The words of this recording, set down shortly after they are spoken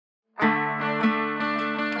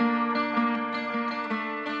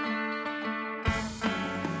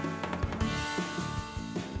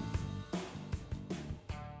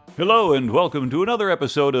Hello, and welcome to another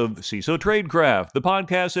episode of CISO Tradecraft, the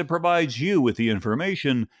podcast that provides you with the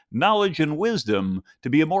information, knowledge, and wisdom to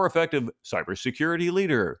be a more effective cybersecurity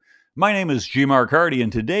leader. My name is G. Mark Hardy,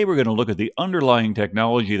 and today we're going to look at the underlying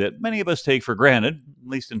technology that many of us take for granted, at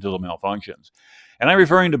least until it malfunctions. And I'm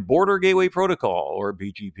referring to Border Gateway Protocol, or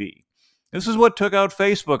BGP. This is what took out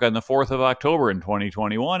Facebook on the 4th of October in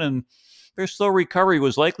 2021, and their slow recovery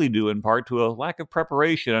was likely due in part to a lack of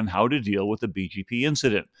preparation on how to deal with the BGP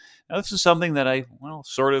incident. Now, this is something that I,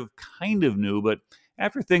 kind of knew, but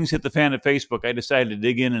after things hit the fan at Facebook, I decided to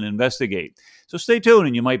dig in and investigate. So stay tuned,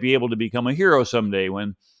 and you might be able to become a hero someday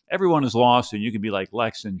when everyone is lost and you can be like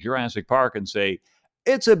Lex in Jurassic Park and say,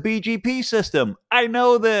 "It's a BGP system. I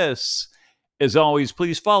know this." As always,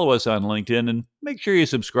 please follow us on LinkedIn and make sure you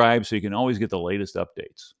subscribe so you can always get the latest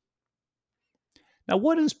updates. Now,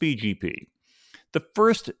 what is BGP? The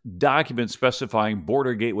first document specifying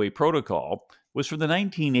Border Gateway Protocol was from the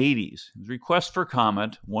 1980s. It was Request for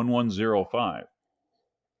Comment 1105.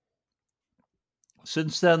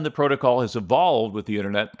 Since then, the protocol has evolved with the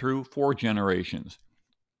internet through 4 generations.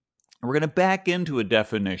 We're going to back into a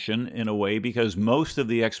definition in a way because most of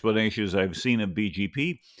the explanations I've seen of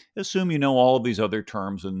BGP assume you know all of these other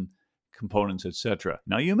terms and components, etc.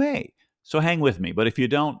 Now, you may, so hang with me, but if you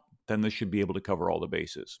don't, then this should be able to cover all the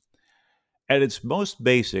bases. At its most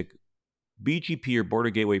basic, BGP or Border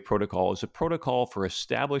Gateway Protocol is a protocol for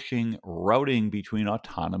establishing routing between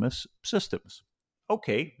autonomous systems.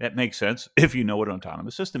 Okay, that makes sense if you know what an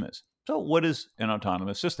autonomous system is. So, what is an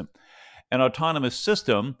autonomous system? An autonomous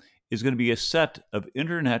system is going to be a set of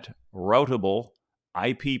internet routable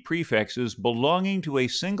IP prefixes belonging to a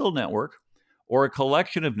single network or a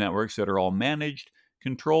collection of networks that are all managed,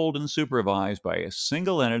 controlled, and supervised by a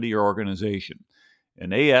single entity or organization.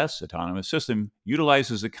 An AS, autonomous system,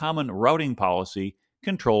 utilizes a common routing policy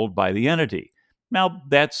controlled by the entity. Now,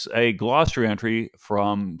 that's a glossary entry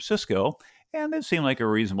from Cisco, and it seemed like a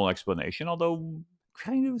reasonable explanation, although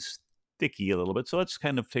kind of sticky a little bit. So let's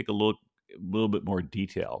kind of take a look a little bit more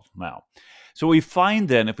detail now. So we find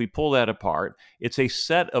then, if we pull that apart, it's a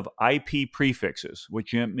set of IP prefixes,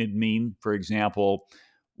 which would mean, for example,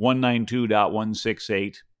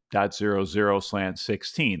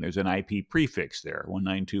 192.168.00/16. There's an IP prefix there,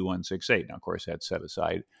 192.168. Now, of course, that's set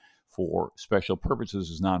aside for special purposes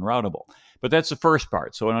as non-routable. But that's the first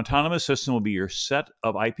part. So an autonomous system will be your set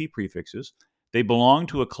of IP prefixes. They belong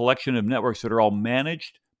to a collection of networks that are all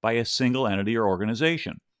managed by a single entity or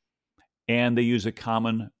organization. And they use a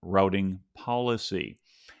common routing policy.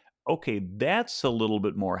 Okay, that's a little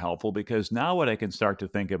bit more helpful because now what I can start to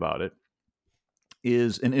think about it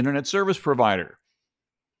is an internet service provider.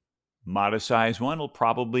 Modest size one will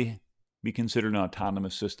probably be considered an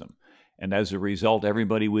autonomous system. And as a result,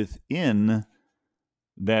 everybody within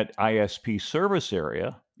that ISP service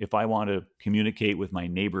area, if I want to communicate with my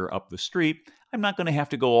neighbor up the street, I'm not going to have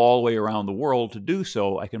to go all the way around the world to do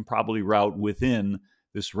so. I can probably route within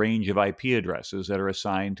this range of IP addresses that are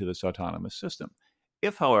assigned to this autonomous system.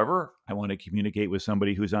 If, however, I want to communicate with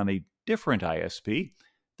somebody who's on a different ISP,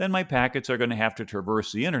 then my packets are going to have to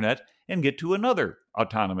traverse the internet and get to another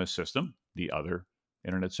autonomous system, the other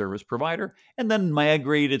internet service provider, and then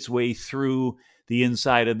migrate its way through the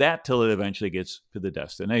inside of that till it eventually gets to the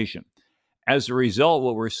destination. As a result,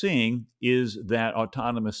 what we're seeing is that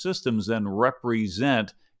autonomous systems then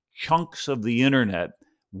represent chunks of the internet,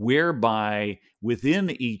 whereby within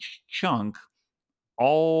each chunk,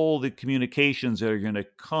 all the communications that are going to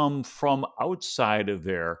come from outside of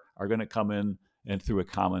there are going to come in and through a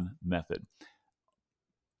common method.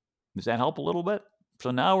 Does that help a little bit? So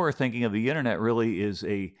now we're thinking of the internet really is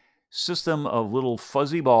a system of little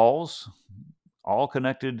fuzzy balls, all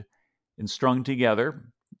connected and strung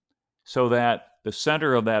together, so that the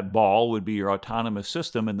center of that ball would be your autonomous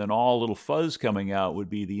system, and then all little fuzz coming out would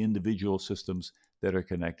be the individual systems that are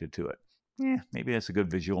connected to it. Maybe that's a good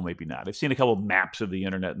visual, maybe not. I've seen a couple of maps of the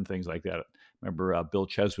internet and things like that. I remember Bill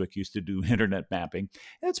Cheswick used to do internet mapping.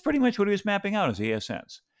 That's pretty much what he was mapping out as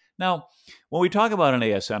ASNs. Now, when we talk about an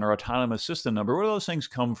ASN or autonomous system number, where do those things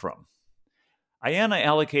come from? IANA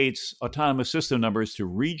allocates autonomous system numbers to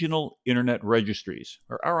regional internet registries,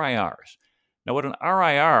 or RIRs. Now, what an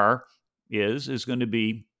RIR is going to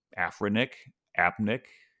be AFRINIC, APNIC,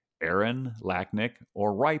 ARIN, LACNIC,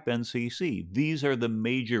 or RIPE NCC. These are the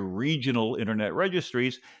major regional internet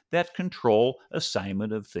registries that control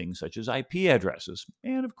assignment of things such as IP addresses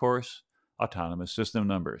and, of course, autonomous system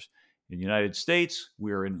numbers. In the United States,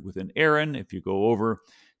 we're with an ARIN. If you go over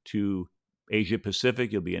to Asia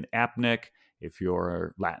Pacific, you'll be an APNIC. If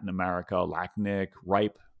you're Latin America, LACNIC,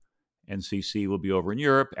 RIPE, NCC will be over in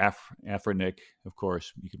Europe. Afrinic, of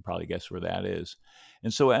course, you can probably guess where that is.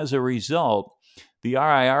 And so as a result, the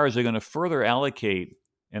RIRs are going to further allocate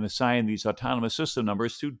and assign these autonomous system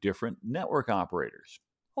numbers to different network operators.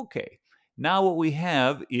 Okay, now what we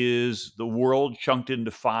have is the world chunked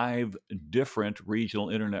into 5 different regional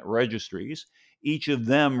internet registries. Each of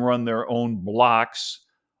them run their own blocks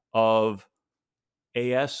of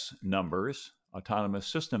AS numbers, autonomous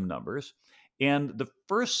system numbers. And the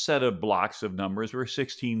first set of blocks of numbers were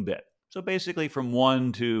 16-bit. So basically from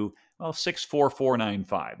 1 to,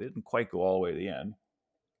 64495. It didn't quite go all the way to the end.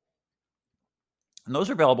 And those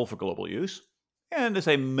are available for global use. And as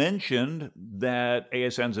I mentioned, that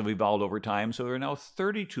ASNs have evolved over time, so there are now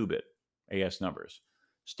 32-bit AS numbers,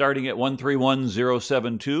 starting at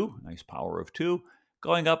 131072, nice power of 2,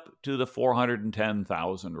 going up to the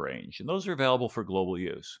 410,000 range. And those are available for global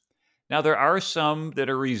use. Now, there are some that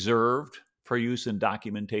are reserved for use in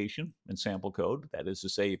documentation and sample code. That is to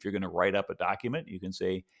say, if you're going to write up a document, you can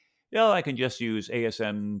say, I can just use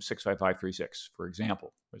ASN 65536, for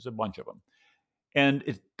example. There's a bunch of them. And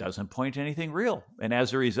it doesn't point to anything real. And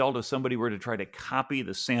as a result, if somebody were to try to copy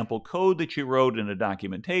the sample code that you wrote in a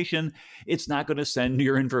documentation, it's not going to send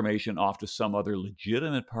your information off to some other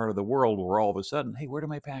legitimate part of the world where all of a sudden, hey, where do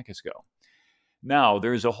my packets go? Now,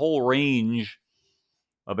 there's a whole range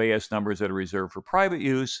of AS numbers that are reserved for private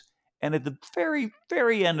use. And at the very,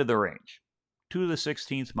 very end of the range, 2 to the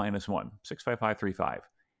 16th minus 1, 65535,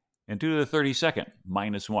 and 2 to the 32nd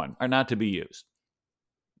minus 1 are not to be used.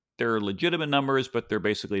 They're legitimate numbers, but they're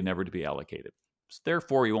basically never to be allocated. So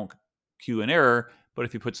therefore, you won't queue an error, but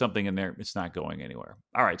if you put something in there, it's not going anywhere.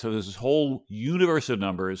 All right, so there's this whole universe of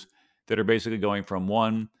numbers that are basically going from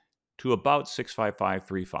 1 to about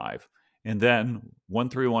 65535, and then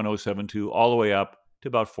 131072 all the way up to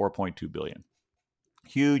about 4.2 billion.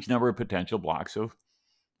 Huge number of potential blocks of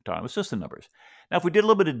autonomous system numbers. Now, if we did a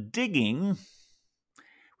little bit of digging,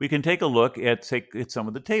 we can take a look at some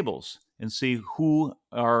of the tables and see who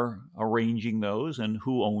are arranging those and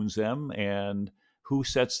who owns them and who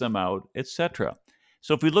sets them out, etc.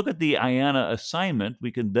 So if we look at the IANA assignment,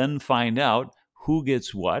 we can then find out who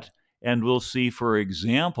gets what. And we'll see, for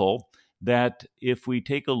example, that if we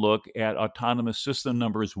take a look at autonomous system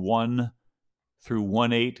numbers 1 through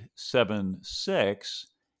 1876,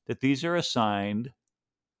 that these are assigned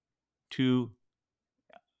to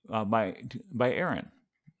by Aaron.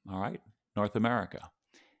 All right, North America.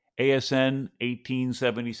 ASN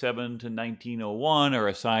 1877 to 1901 are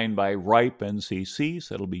assigned by RIPE NCC,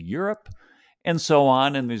 so it'll be Europe, and so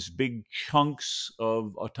on. And there's big chunks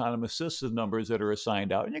of autonomous system numbers that are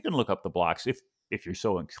assigned out. And you can look up the blocks if you're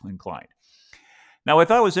so inclined. Now, what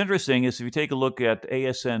I thought was interesting is if you take a look at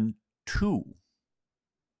ASN 2,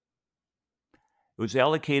 it was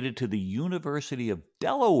allocated to the University of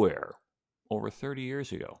Delaware over 30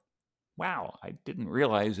 years ago. Wow, I didn't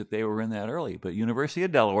realize that they were in that early, but University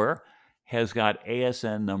of Delaware has got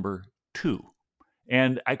ASN number 2.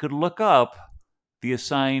 And I could look up the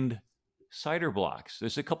assigned CIDR blocks.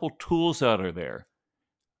 There's a couple tools out of there.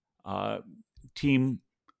 Team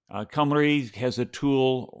Cumlery has a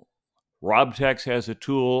tool. Robtex has a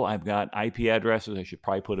tool. I've got IP addresses. I should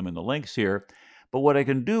probably put them in the links here. But what I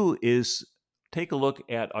can do is take a look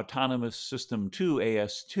at Autonomous System 2,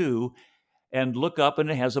 AS2, and look up,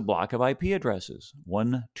 and it has a block of IP addresses,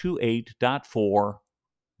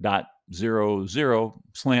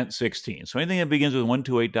 128.4.00/16. So anything that begins with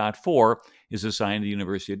 128.4 is assigned to the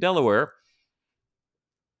University of Delaware,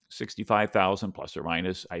 65,000 plus or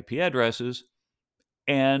minus IP addresses,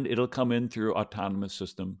 and it'll come in through Autonomous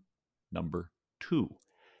System number 2.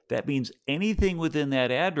 That means anything within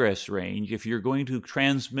that address range, if you're going to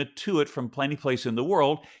transmit to it from any place in the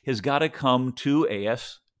world, has got to come to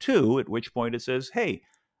AS2, at which point it says, hey,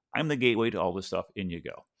 I'm the gateway to all this stuff, in you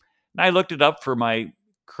go. And I looked it up for my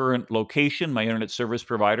current location, my internet service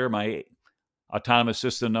provider. My autonomous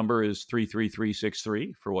system number is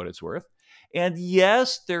 33363 for what it's worth. And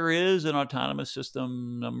yes, there is an autonomous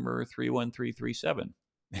system number 31337,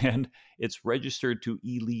 and it's registered to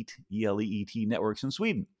Elite, ELEET networks in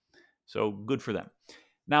Sweden. So good for them.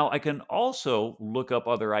 Now, I can also look up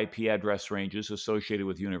other IP address ranges associated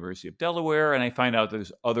with University of Delaware, and I find out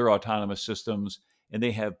there's other autonomous systems, and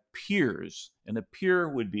they have peers. And a peer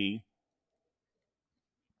would be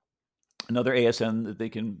another ASN that they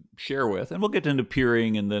can share with. And we'll get into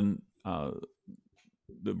peering and then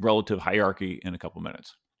the relative hierarchy in a couple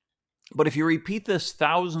minutes. But if you repeat this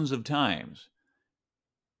thousands of times,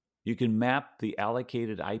 you can map the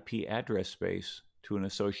allocated IP address space to an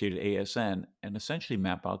associated ASN and essentially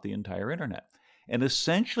map out the entire internet. And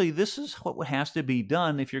essentially, this is what has to be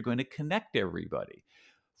done if you're going to connect everybody.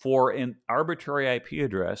 for an arbitrary IP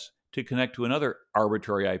address to connect to another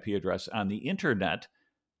arbitrary IP address on the internet,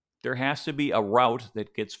 there has to be a route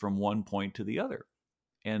that gets from one point to the other.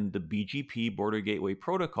 And the BGP, Border Gateway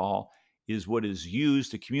Protocol, is what is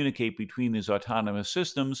used to communicate between these autonomous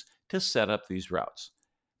systems to set up these routes.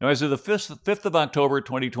 Now, as of the 5th of October,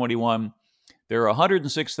 2021, there are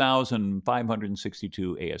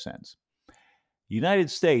 106,562 ASNs. The United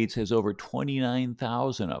States has over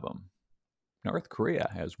 29,000 of them. North Korea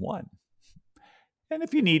has one. And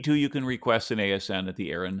if you need to, you can request an ASN at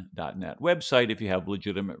the ARIN.net website if you have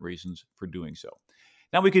legitimate reasons for doing so.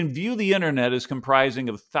 Now, we can view the internet as comprising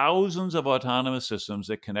of thousands of autonomous systems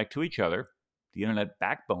that connect to each other, the internet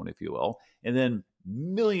backbone, if you will, and then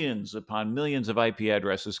millions upon millions of IP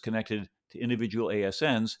addresses connected to individual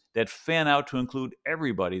ASNs that fan out to include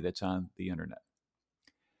everybody that's on the internet.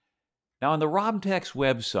 Now, on the ROBTEX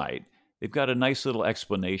website, they've got a nice little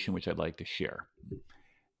explanation which I'd like to share.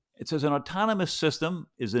 It says an autonomous system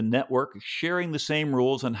is a network sharing the same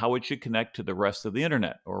rules on how it should connect to the rest of the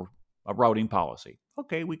internet, or a routing policy.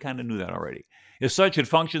 Okay, we kind of knew that already. As such, it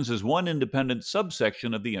functions as one independent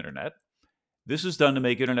subsection of the internet. This is done to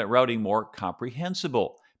make internet routing more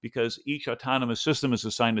comprehensible because each autonomous system is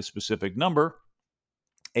assigned a specific number,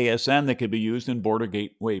 ASN, that can be used in Border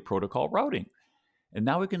Gateway Protocol routing. And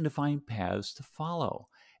now we can define paths to follow.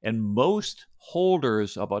 And most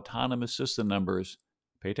holders of autonomous system numbers,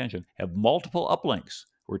 pay attention, have multiple uplinks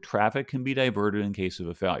where traffic can be diverted in case of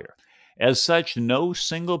a failure. As such, no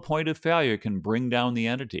single point of failure can bring down the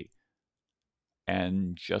entity.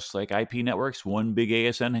 And just like IP networks, one big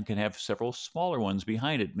ASN can have several smaller ones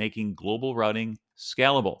behind it, making global routing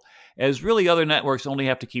scalable. As really other networks only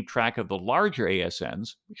have to keep track of the larger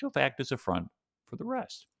ASNs, which will act as a front for the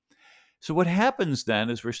rest. So what happens then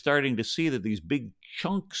is we're starting to see that these big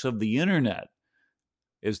chunks of the internet,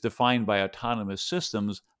 as defined by autonomous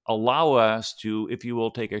systems, allow us to, if you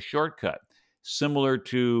will, take a shortcut. Similar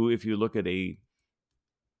to if you look at a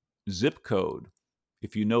zip code,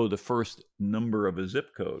 if you know the first number of a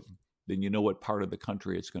zip code, then you know what part of the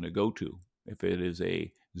country it's going to go to. If it is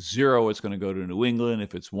a 0, it's going to go to New England.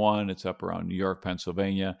 If it's 1, it's up around New York,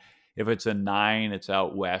 Pennsylvania. If it's a 9, it's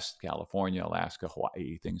out west, California, Alaska,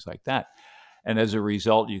 Hawaii, things like that. And as a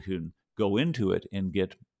result, you can go into it and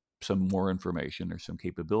get some more information or some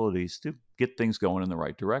capabilities to get things going in the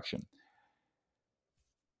right direction.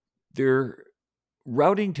 Their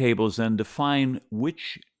routing tables then define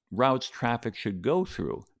which routes traffic should go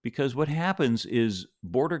through, because what happens is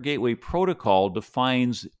Border Gateway Protocol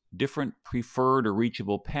defines different preferred or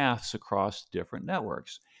reachable paths across different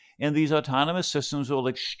networks. And these autonomous systems will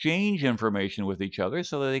exchange information with each other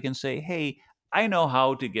so that they can say, hey, I know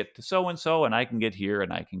how to get to so-and-so, and I can get here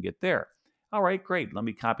and I can get there. All right, great. Let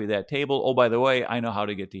me copy that table. Oh, by the way, I know how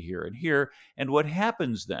to get to here and here. And what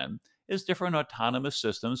happens then is different autonomous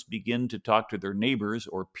systems begin to talk to their neighbors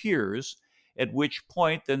or peers, at which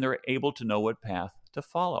point then they're able to know what path to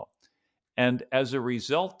follow. And as a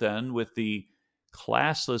result then, with the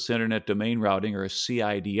classless internet domain routing, or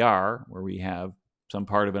CIDR, where we have some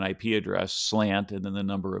part of an IP address slant and then the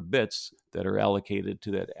number of bits that are allocated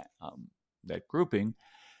to that grouping,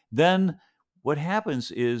 then what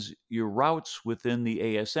happens is your routes within the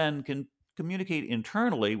ASN can communicate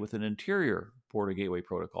internally with an interior Border Gateway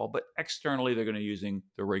Protocol, but externally they're going to be using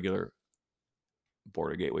the regular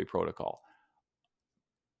Border Gateway Protocol.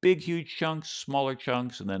 Big, huge chunks, smaller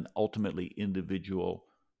chunks, and then ultimately individual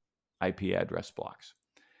IP address blocks.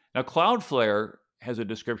 Now, Cloudflare has a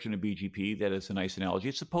description of BGP that is a nice analogy.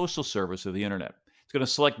 It's the postal service of the internet. It's going to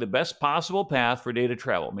select the best possible path for data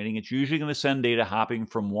travel, meaning it's usually going to send data hopping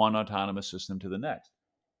from one autonomous system to the next.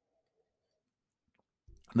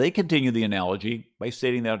 They continue the analogy by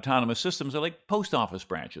stating that autonomous systems are like post office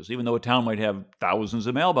branches. Even though a town might have thousands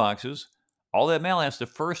of mailboxes, all that mail has to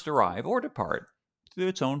first arrive or depart to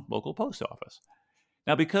its own local post office.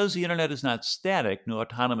 Now, because the internet is not static, new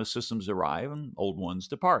autonomous systems arrive and old ones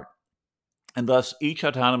depart. And thus, each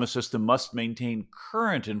autonomous system must maintain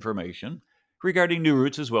current information regarding new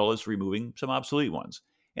routes as well as removing some obsolete ones.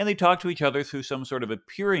 And they talk to each other through some sort of a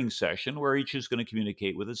peering session where each is going to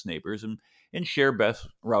communicate with its neighbors and share best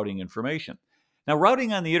routing information. Now,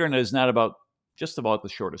 routing on the internet is not just about the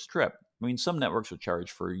shortest trip. I mean, some networks will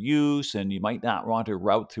charge for use, and you might not want to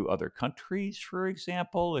route through other countries, for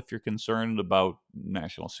example, if you're concerned about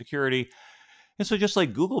national security. And so just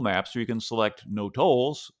like Google Maps, where you can select no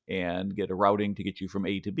tolls and get a routing to get you from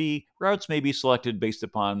A to B, routes may be selected based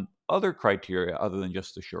upon other criteria other than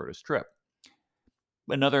just the shortest trip.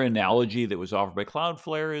 Another analogy that was offered by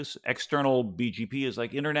Cloudflare is external BGP is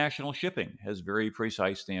like international shipping, has very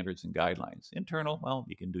precise standards and guidelines. Internal, well,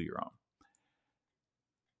 you can do your own.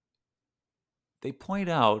 they point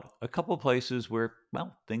out a couple places where,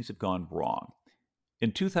 well, things have gone wrong.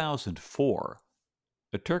 In 2004,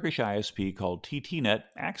 a Turkish ISP called TTNet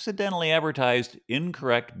accidentally advertised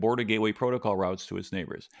incorrect border gateway protocol routes to its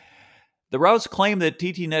neighbors. The routes claimed that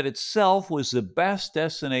TTNet itself was the best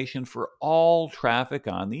destination for all traffic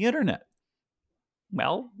on the internet.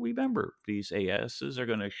 Well, remember, these ASs are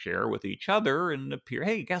going to share with each other and appear,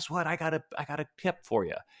 hey, guess what? I got a tip for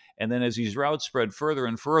you. And then as these routes spread further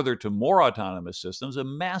and further to more autonomous systems, a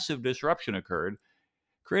massive disruption occurred,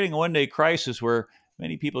 creating a one-day crisis where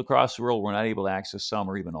many people across the world were not able to access some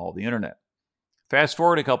or even all the internet. Fast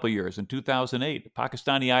forward a couple of years. In 2008, a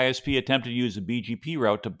Pakistani ISP attempted to use a BGP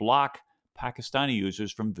route to block Pakistani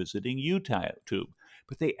users from visiting YouTube,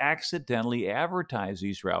 but they accidentally advertised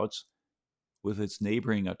these routes with its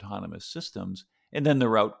neighboring autonomous systems, and then the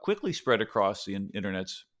route quickly spread across the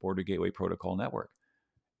internet's border gateway protocol network.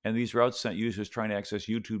 And these routes sent users trying to access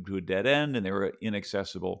YouTube to a dead end, and they were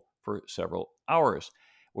inaccessible for several hours.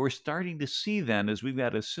 What we're starting to see then is we've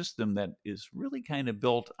got a system that is really kind of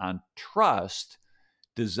built on trust,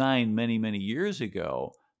 designed many, many years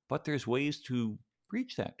ago, but there's ways to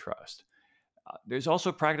breach that trust. There's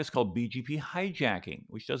also a practice called BGP hijacking,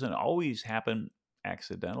 which doesn't always happen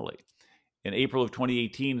accidentally. In April of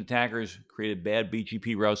 2018, attackers created bad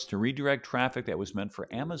BGP routes to redirect traffic that was meant for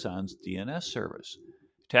Amazon's DNS service.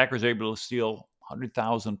 Attackers are able to steal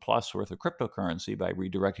 100,000 plus worth of cryptocurrency by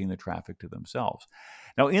redirecting the traffic to themselves.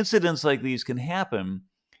 Now, incidents like these can happen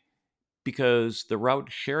because the route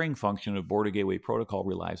sharing function of Border Gateway Protocol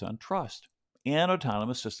relies on trust, and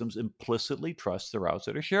autonomous systems implicitly trust the routes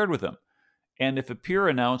that are shared with them. And if a peer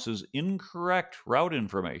announces incorrect route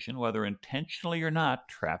information, whether intentionally or not,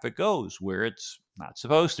 traffic goes where it's not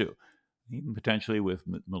supposed to, even potentially with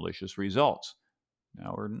malicious results.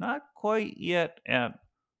 Now, we're not quite yet at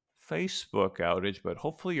Facebook outage, but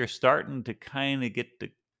hopefully you're starting to kind of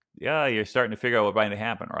you're starting to figure out what's going to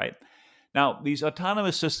happen, right? Now, these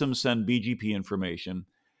autonomous systems send BGP information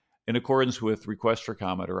in accordance with Request for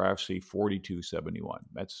Comment, or RFC 4271.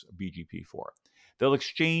 That's BGP4. They'll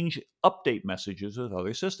exchange update messages with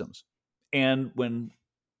other systems. And when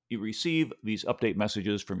you receive these update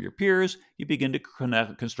messages from your peers, you begin to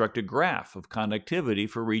construct a graph of connectivity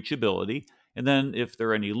for reachability. And then if there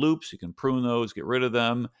are any loops, you can prune those, get rid of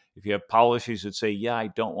them. If you have policies that say, yeah, I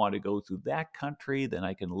don't want to go through that country, then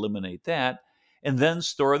I can eliminate that. And then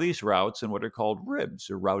store these routes in what are called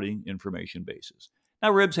RIBs, or routing information bases.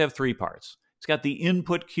 Now, RIBs have three parts. It's got the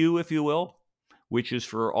input queue, if you will, which is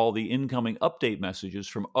for all the incoming update messages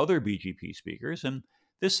from other BGP speakers. And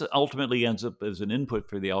this ultimately ends up as an input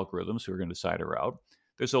for the algorithms who are going to decide a route.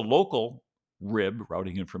 There's a local RIB,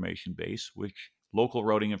 routing information base, which local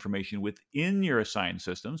routing information within your assigned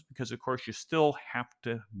systems, because of course you still have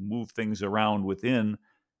to move things around within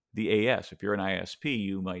the AS. If you're an ISP,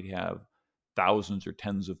 you might have thousands or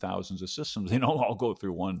tens of thousands of systems. They don't all go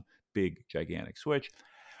through one big, gigantic switch.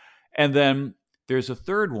 And then there's a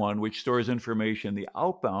third one which stores information, the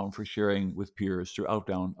outbound, for sharing with peers through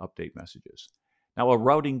outbound update messages. Now, a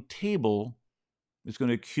routing table is going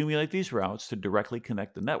to accumulate these routes to directly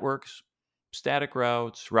connect the networks, static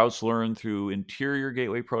routes, routes learned through interior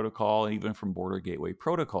gateway protocol, and even from border gateway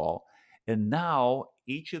protocol. And now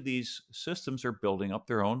each of these systems are building up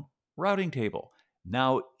their own routing table.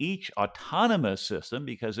 Now each autonomous system,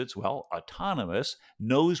 because it's, well, autonomous,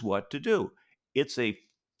 knows what to do. It's a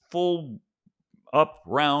full up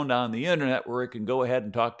round on the internet where it can go ahead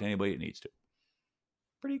and talk to anybody it needs to.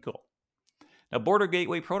 Pretty cool. Now, border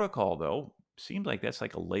gateway protocol, though, seems like that's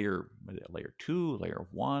like a layer 2, layer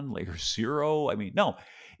 1, layer 0. I mean, no,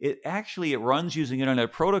 it runs using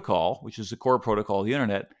Internet Protocol, which is the core protocol of the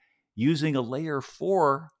internet, using a layer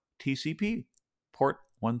 4 TCP, port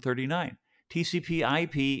 139. TCP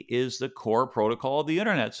IP is the core protocol of the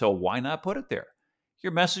internet, so why not put it there?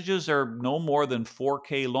 Your messages are no more than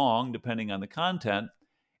 4K long, depending on the content.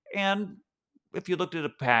 And if you looked at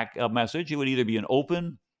a message, it would either be an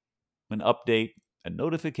open, an update, a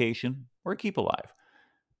notification, or a keep alive.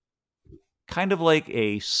 Kind of like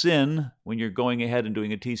a SYN, when you're going ahead and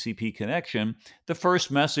doing a TCP connection, the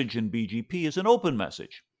first message in BGP is an open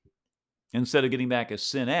message. Instead of getting back a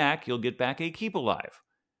SYN-ACK, you'll get back a keep alive,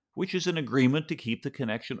 which is an agreement to keep the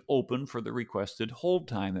connection open for the requested hold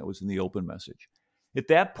time that was in the open message. At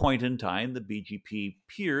that point in time, the BGP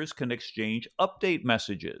peers can exchange update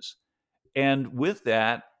messages. And with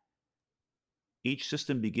that, each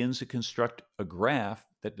system begins to construct a graph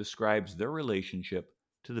that describes their relationship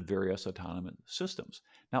to the various autonomous systems.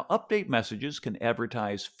 Now, update messages can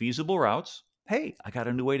advertise feasible routes. Hey, I got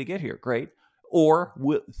a new way to get here. Great. Or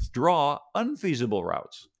withdraw unfeasible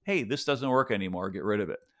routes. Hey, this doesn't work anymore. Get rid of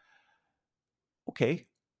it. Okay,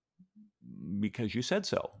 because you said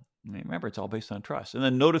so. Remember, it's all based on trust. And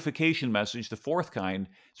then notification message, the fourth kind,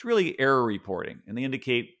 it's really error reporting. And they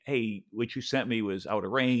indicate, hey, what you sent me was out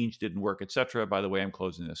of range, didn't work, etc. By the way, I'm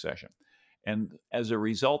closing this session. And as a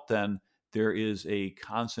result, then, there is a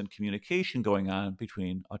constant communication going on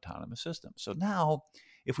between autonomous systems. So now,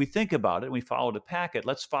 if we think about it and we follow the packet,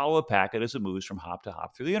 let's follow a packet as it moves from hop to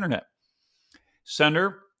hop through the internet.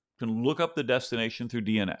 Sender can look up the destination through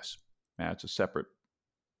DNS. Now, it's a separate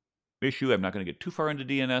issue. I'm not going to get too far into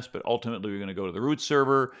DNS, but ultimately we're going to go to the root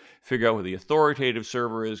server, figure out where the authoritative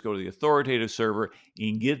server is, go to the authoritative server,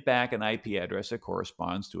 and get back an IP address that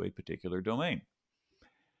corresponds to a particular domain.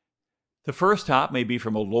 The first hop may be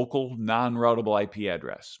from a local non-routable IP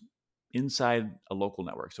address inside a local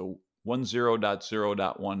network. So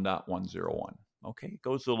 10.0.1.1.101. Okay, it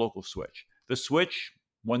goes to the local switch. The switch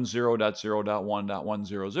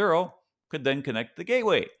 10.0.1.1.100 could then connect the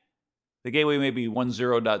gateway. The gateway may be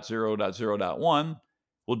 10.0.0.1.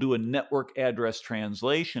 We'll do a network address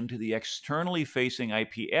translation to the externally facing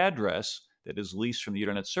IP address that is leased from the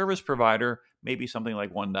internet service provider, maybe something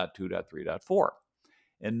like 1.2.3.4.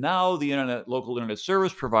 And now the local internet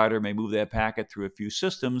service provider may move that packet through a few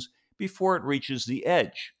systems before it reaches the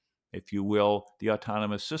edge, if you will, the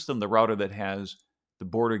autonomous system, the router that has the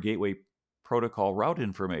border gateway protocol route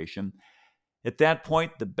information. At that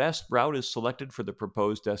point, the best route is selected for the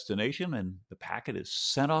proposed destination, and the packet is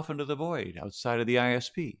sent off into the void outside of the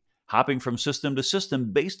ISP, hopping from system to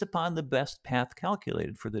system based upon the best path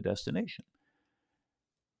calculated for the destination.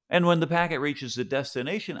 And when the packet reaches the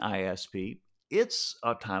destination ISP, its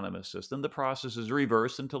autonomous system, the process is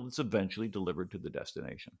reversed until it's eventually delivered to the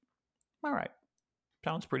destination. All right,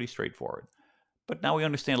 sounds pretty straightforward. But now we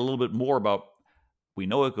understand a little bit more about, we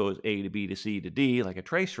know it goes A to B to C to D like a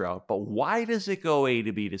trace route, but why does it go A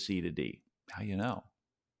to B to C to D? Now you know.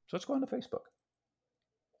 So let's go on to Facebook.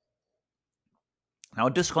 Now,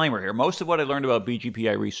 a disclaimer here. Most of what I learned about BGP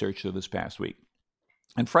I researched this past week.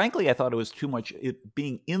 And frankly, I thought it was too much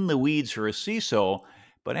being in the weeds for a CISO,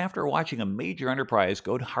 but after watching a major enterprise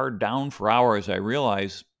go hard down for hours, I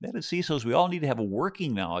realized that as CISOs, we all need to have a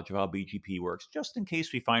working knowledge of how BGP works, just in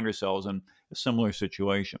case we find ourselves in a similar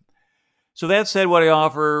situation. So that said, what I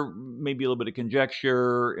offer may be a little bit of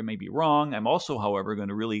conjecture. It may be wrong. I'm also, however, going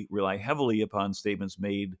to really rely heavily upon statements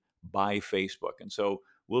made by Facebook. And so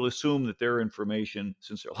we'll assume that their information,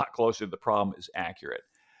 since they're a lot closer to the problem, is accurate.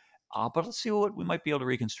 But let's see what we might be able to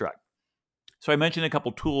reconstruct. So I mentioned a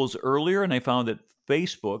couple tools earlier, and I found that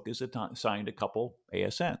Facebook is assigned a couple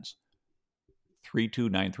ASNs,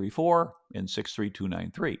 32934 and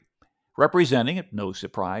 63293, representing, no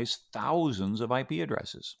surprise, thousands of IP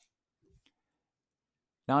addresses.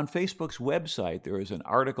 Now, on Facebook's website, there is an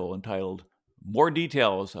article entitled More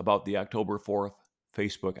Details About the October 4th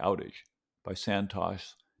Facebook Outage by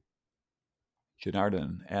Santosh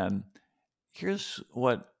Janardhan. And here's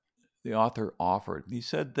what the author offered. He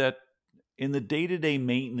said that in the day-to-day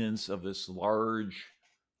maintenance of this large,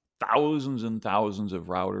 thousands and thousands of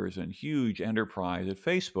routers and huge enterprise at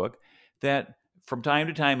Facebook, that from time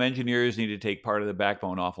to time, engineers need to take part of the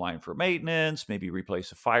backbone offline for maintenance, maybe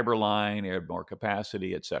replace a fiber line, add more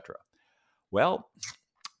capacity, etc. Well,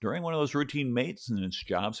 during one of those routine maintenance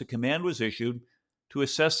jobs, a command was issued to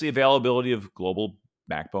assess the availability of global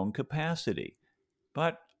backbone capacity.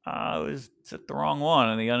 But it was the wrong one,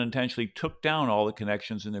 and they unintentionally took down all the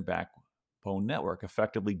connections in their backbone network,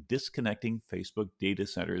 effectively disconnecting Facebook data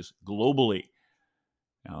centers globally.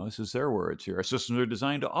 Now, this is their words here. Our systems are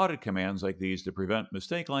designed to audit commands like these to prevent a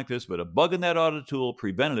mistake like this, but a bug in that audit tool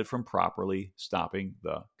prevented it from properly stopping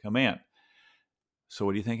the command. So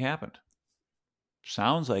what do you think happened?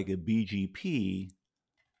 Sounds like a BGP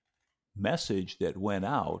message that went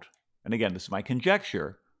out. And again, this is my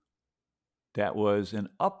conjecture. That was an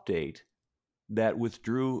update that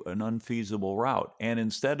withdrew an unfeasible route. And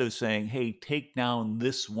instead of saying, hey, take down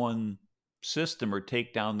this one system or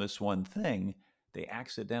take down this one thing, they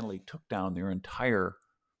accidentally took down their entire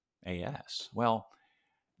AS. Well,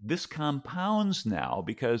 this compounds now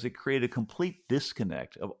because it created a complete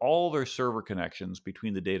disconnect of all their server connections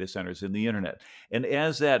between the data centers and the internet. And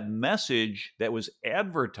as that message that was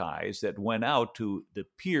advertised that went out to the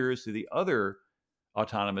peers, to the other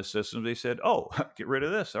autonomous systems, they said, oh, get rid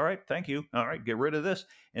of this. All right, thank you. All right, get rid of this.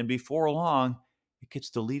 And before long, it gets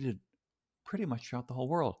deleted pretty much throughout the whole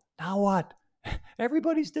world. Now what?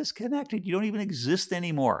 Everybody's disconnected. You don't even exist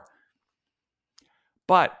anymore.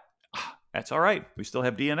 But that's all right. We still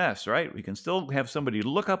have DNS, right? We can still have somebody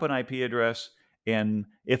look up an IP address, and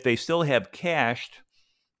if they still have cached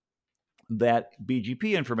that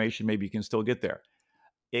BGP information, maybe you can still get there.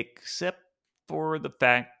 Except for the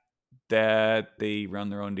fact that they run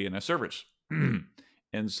their own DNS servers.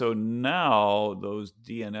 And so now those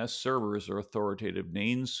DNS servers are authoritative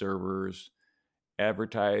name servers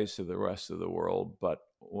advertised to the rest of the world. But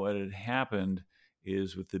what had happened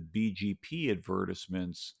is with the BGP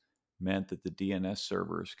advertisements meant that the DNS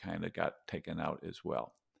servers kind of got taken out as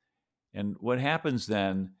well. And what happens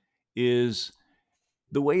then is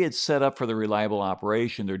the way it's set up for the reliable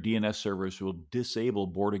operation, their DNS servers will disable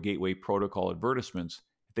Border Gateway Protocol advertisements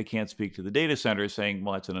if they can't speak to the data center saying,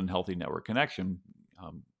 well, it's an unhealthy network connection.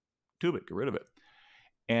 Tube it, get rid of it.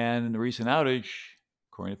 And in the recent outage,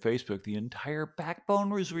 according to Facebook, the entire backbone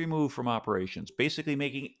was removed from operations, basically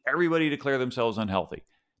making everybody declare themselves unhealthy.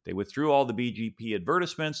 They withdrew all the BGP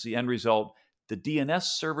advertisements. The end result, the DNS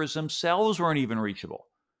servers themselves weren't even reachable.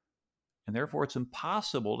 And therefore, it's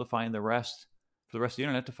impossible to find the rest for the rest of the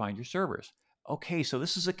internet to find your servers. Okay, so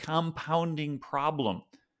this is a compounding problem.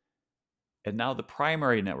 And now the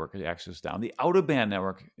primary network access is down. The out-of-band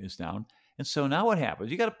network is down. And so now what happens?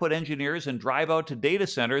 You got to put engineers and drive out to data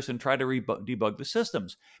centers and try to debug the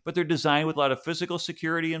systems. But they're designed with a lot of physical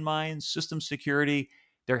security in mind, system security.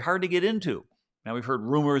 They're hard to get into. Now, we've heard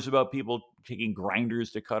rumors about people taking grinders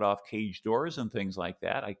to cut off cage doors and things like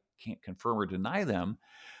that. I can't confirm or deny them.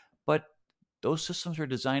 But those systems are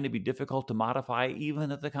designed to be difficult to modify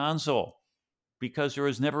even at the console because there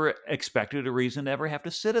was never expected a reason to ever have to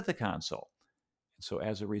sit at the console. So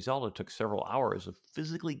as a result, it took several hours of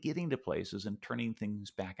physically getting to places and turning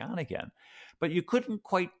things back on again. But you couldn't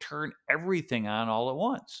quite turn everything on all at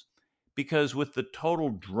once because with the total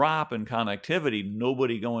drop in connectivity,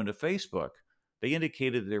 nobody going to Facebook, they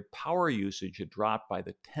indicated their power usage had dropped by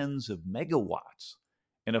the tens of megawatts.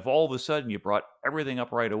 And if all of a sudden you brought everything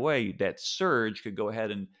up right away, that surge could go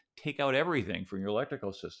ahead and take out everything from your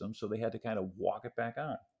electrical system. So they had to kind of walk it back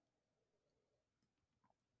on.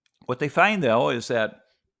 What they find, though, is that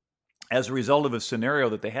as a result of a scenario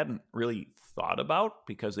that they hadn't really thought about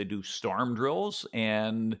because they do storm drills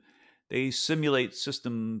and they simulate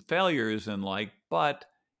system failures and but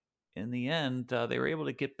in the end, they were able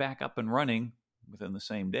to get back up and running within the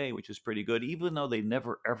same day, which is pretty good, even though they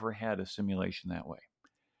never, ever had a simulation that way.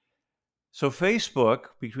 So Facebook,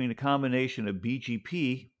 between a combination of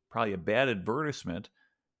BGP, probably a bad advertisement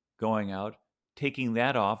going out, taking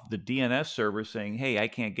that off, the DNS server saying, hey, I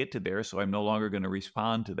can't get to there, so I'm no longer going to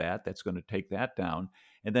respond to that. That's going to take that down.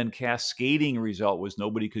 And then cascading result was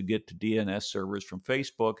nobody could get to DNS servers from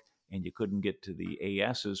Facebook, and you couldn't get to the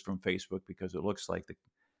ASs from Facebook because it looks like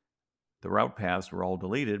the route paths were all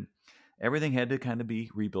deleted. Everything had to kind of be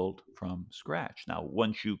rebuilt from scratch. Now,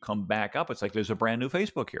 once you come back up, it's like there's a brand new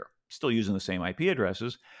Facebook here, still using the same IP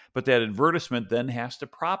addresses, but that advertisement then has to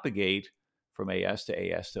propagate from AS to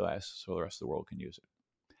AS to AS so the rest of the world can use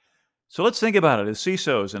it. So let's think about it. As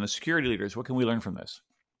CISOs and as security leaders, what can we learn from this?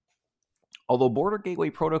 Although Border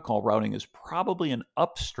Gateway Protocol routing is probably an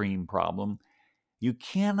upstream problem, you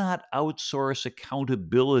cannot outsource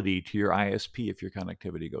accountability to your ISP if your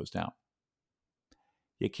connectivity goes down.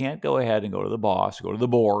 You can't go ahead and go to the boss, go to the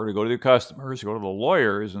board, or go to your customers, or go to the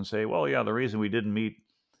lawyers and say, well, yeah, the reason we didn't meet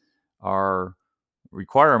our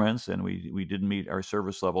requirements and we didn't meet our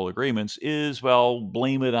service level agreements is, well,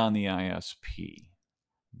 blame it on the ISP.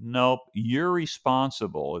 Nope, you're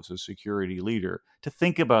responsible as a security leader to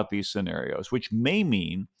think about these scenarios, which may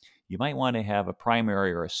mean you might want to have a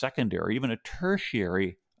primary or a secondary, even a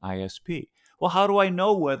tertiary ISP. Well, how do I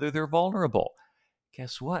know whether they're vulnerable?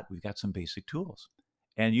 Guess what? We've got some basic tools.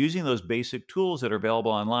 And using those basic tools that are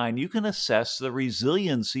available online, you can assess the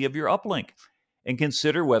resiliency of your uplink and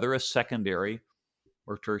consider whether a secondary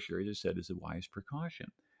or tertiary, as I said, is a wise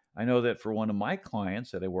precaution. I know that for one of my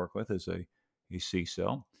clients that I work with as a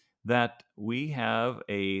CISO, that we have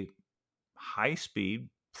a high-speed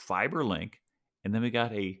fiber link, and then we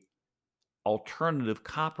got a alternative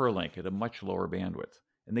copper link at a much lower bandwidth.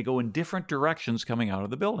 And they go in different directions coming out of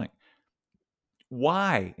the building.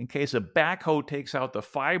 Why? In case a backhoe takes out the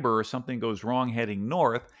fiber or something goes wrong heading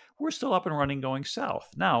north, we're still up and running going south.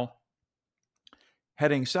 Now,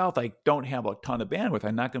 heading south, I don't have a ton of bandwidth.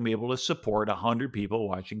 I'm not going to be able to support 100 people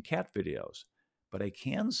watching cat videos, but I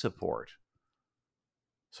can support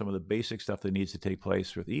some of the basic stuff that needs to take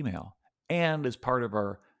place with email. And as part of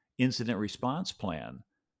our incident response plan,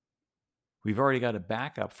 we've already got a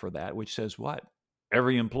backup for that, which says what?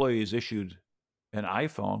 Every employee is issued an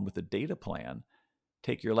iPhone with a data plan.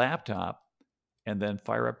 Take your laptop and then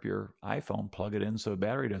fire up your iPhone, plug it in so the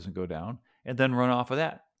battery doesn't go down, and then run off of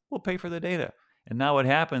that. We'll pay for the data. And now what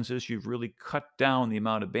happens is you've really cut down the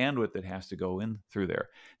amount of bandwidth that has to go in through there.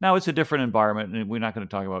 Now it's a different environment, and we're not going to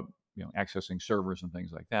talk about accessing servers and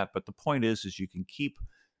things like that. But the point is you can keep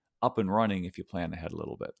up and running if you plan ahead a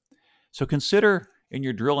little bit. So consider in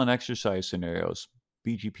your drill and exercise scenarios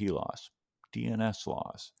BGP loss, DNS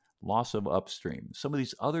loss of upstream, some of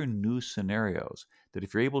these other new scenarios that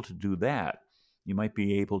if you're able to do that, you might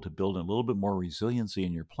be able to build a little bit more resiliency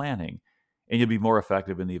in your planning and you'll be more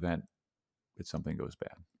effective in the event that something goes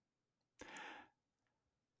bad.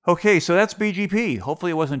 Okay, so that's BGP.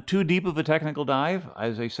 Hopefully, it wasn't too deep of a technical dive.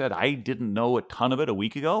 As I said, I didn't know a ton of it a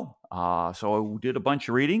week ago, so I did a bunch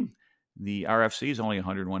of reading. The RFC is only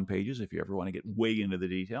 101 pages if you ever want to get way into the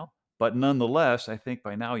detail. But nonetheless, I think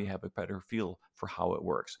by now you have a better feel for how it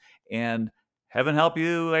works. And heaven help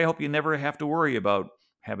you, I hope you never have to worry about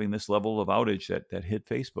having this level of outage that hit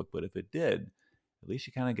Facebook. But if it did, at least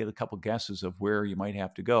you kind of get a couple guesses of where you might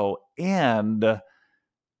have to go. And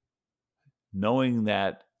knowing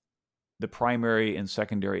that the primary and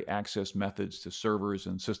secondary access methods to servers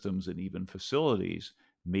and systems and even facilities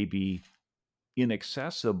may be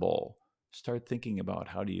inaccessible, start thinking about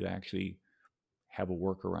how do you actually have a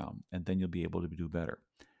workaround, and then you'll be able to do better.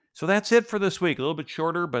 So that's it for this week. A little bit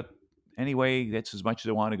shorter, but anyway, that's as much as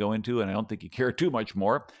I want to go into, and I don't think you care too much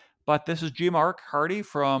more. But this is G. Mark Hardy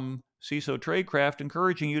from CISO Tradecraft,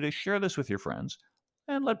 encouraging you to share this with your friends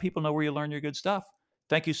and let people know where you learn your good stuff.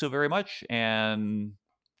 Thank you so very much, and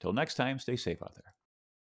till next time, stay safe out there.